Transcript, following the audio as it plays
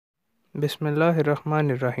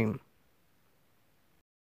Bismillahirrahmanirrahim.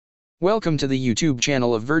 Welcome to the YouTube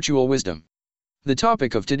channel of Virtual Wisdom. The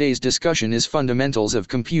topic of today's discussion is fundamentals of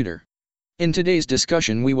computer. In today's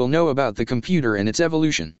discussion we will know about the computer and its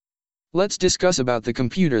evolution. Let's discuss about the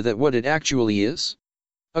computer, that what it actually is.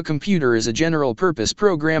 A computer is a general-purpose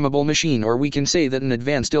programmable machine, or we can say that an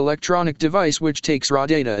advanced electronic device which takes raw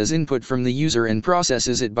data as input from the user and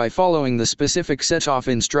processes it by following the specific set of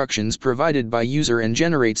instructions provided by user and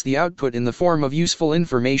generates the output in the form of useful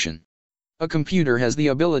information. A computer has the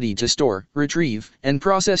ability to store, retrieve, and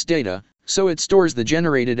process data, so it stores the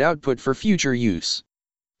generated output for future use.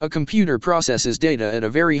 A computer processes data at a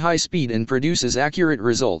very high speed and produces accurate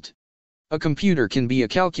result. A computer can be a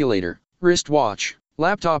calculator, wristwatch,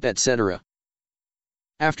 laptop, etc.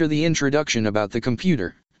 After the introduction about the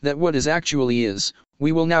computer, that what it actually is,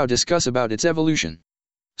 we will now discuss about its evolution.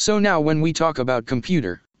 So now when we talk about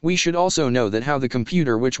computer, we should also know that how the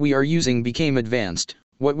computer which we are using became advanced.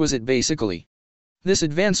 What was it basically? This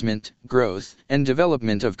advancement, growth, and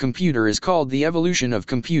development of computer is called the evolution of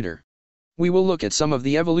computer. We will look at some of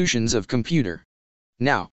the evolutions of computer.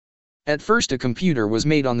 Now, at first a computer was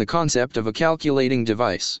made on the concept of a calculating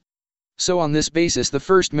device. So on this basis the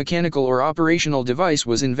first mechanical or operational device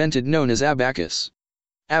was invented, known as abacus.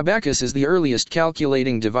 Abacus is the earliest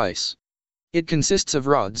calculating device. It consists of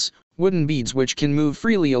rods, wooden beads which can move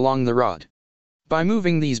freely along the rod. By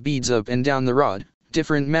moving these beads up and down the rod,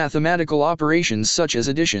 different mathematical operations such as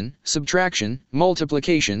addition, subtraction,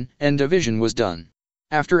 multiplication, and division was done.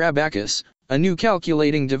 After abacus, a new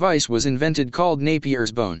calculating device was invented called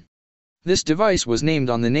Napier's bone. This device was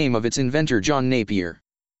named on the name of its inventor, John Napier.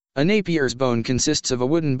 A Napier's bone consists of a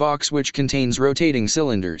wooden box which contains rotating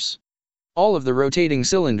cylinders. All of the rotating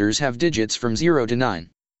cylinders have digits from 0 to 9.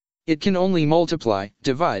 It can only multiply,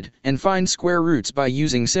 divide, and find square roots by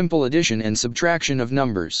using simple addition and subtraction of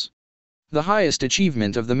numbers. The highest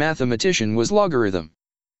achievement of the mathematician was logarithm.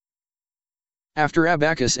 After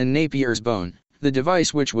abacus and Napier's bone, the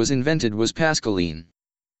device which was invented was Pascaline.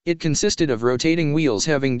 It consisted of rotating wheels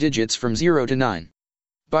having digits from 0 to 9.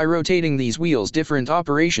 By rotating these wheels, different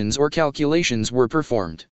operations or calculations were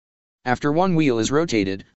performed. After one wheel is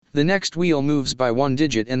rotated, the next wheel moves by one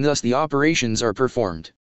digit and thus the operations are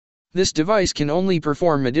performed. This device can only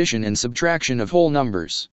perform addition and subtraction of whole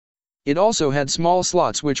numbers. It also had small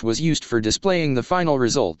slots which was used for displaying the final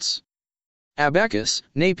results. Abacus,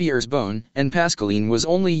 Napier's bone, and Pascaline was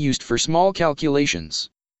only used for small calculations.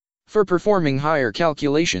 For performing higher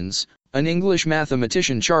calculations, an English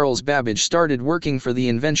mathematician, Charles Babbage, started working for the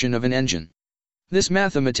invention of an engine. This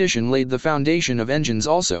mathematician laid the foundation of engines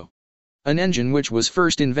also. An engine which was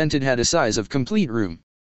first invented had a size of complete room.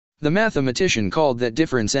 The mathematician called that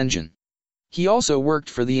difference engine. He also worked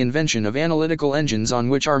for the invention of analytical engines on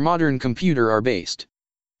which our modern computer are based.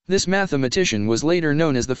 This mathematician was later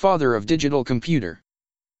known as the father of digital computer.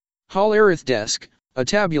 Hall-Erith desk, a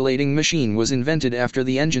tabulating machine, was invented after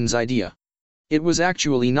the engine's idea. It was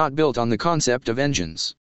actually not built on the concept of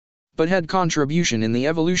engines, but had contribution in the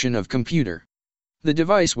evolution of computer. The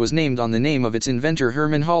device was named on the name of its inventor,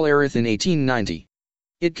 Herman Hall-Erith, in 1890.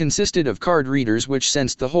 It consisted of card readers which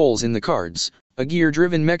sensed the holes in the cards, a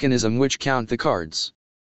gear-driven mechanism which count the cards,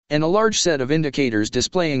 and a large set of indicators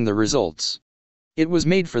displaying the results. It was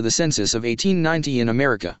made for the census of 1890 in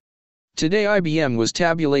America. Today IBM was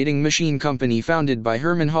tabulating machine company founded by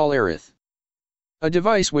Herman Hall-Erith. A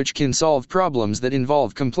device which can solve problems that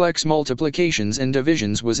involve complex multiplications and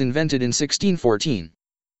divisions was invented in 1614.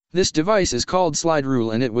 This device is called slide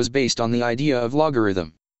rule and it was based on the idea of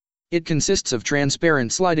logarithm. It consists of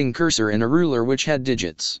transparent sliding cursor and a ruler which had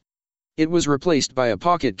digits. It was replaced by a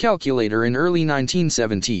pocket calculator in early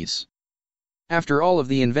 1970s. After all of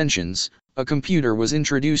the inventions, a computer was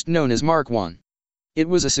introduced known as Mark I. It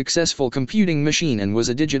was a successful computing machine and was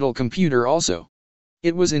a digital computer also.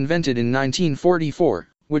 It was invented in 1944,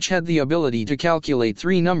 which had the ability to calculate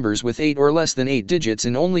 3 numbers with 8 or less than 8 digits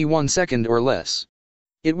in only 1 second or less.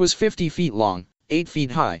 It was 50 feet long, 8 feet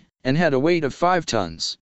high, and had a weight of 5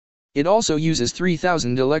 tons. It also uses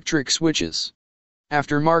 3,000 electric switches.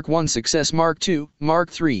 After Mark I's success, Mark II, Mark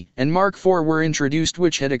III, and Mark IV were introduced,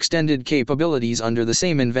 which had extended capabilities under the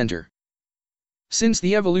same inventor. Since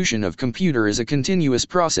the evolution of computer is a continuous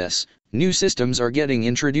process, new systems are getting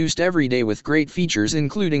introduced every day with great features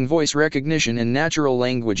including voice recognition and natural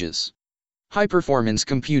languages. High-performance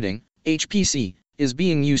computing, HPC, is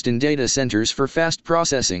being used in data centers for fast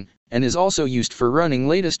processing, and is also used for running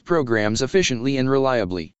latest programs efficiently and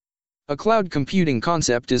reliably. A cloud computing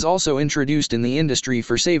concept is also introduced in the industry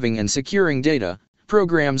for saving and securing data,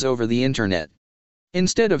 programs over the internet.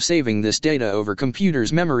 instead of saving this data over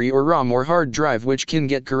computer's memory or ROM or hard drive, which can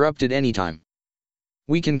get corrupted anytime.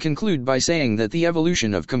 We can conclude by saying that the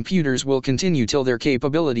evolution of computers will continue till their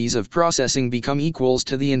capabilities of processing become equals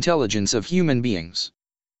to the intelligence of human beings.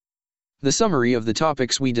 The summary of the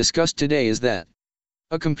topics we discussed today is that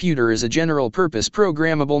a computer is a general-purpose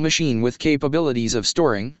programmable machine with capabilities of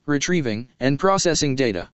storing, retrieving, and processing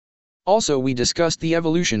data. Also, we discussed the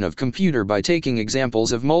evolution of computer by taking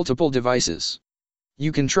examples of multiple devices.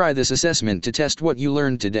 You can try this assessment to test what you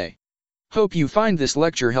learned today. Hope you find this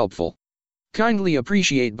lecture helpful. Kindly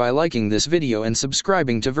appreciate by liking this video and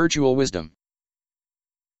subscribing to Virtual Wisdom.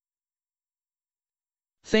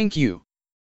 Thank you.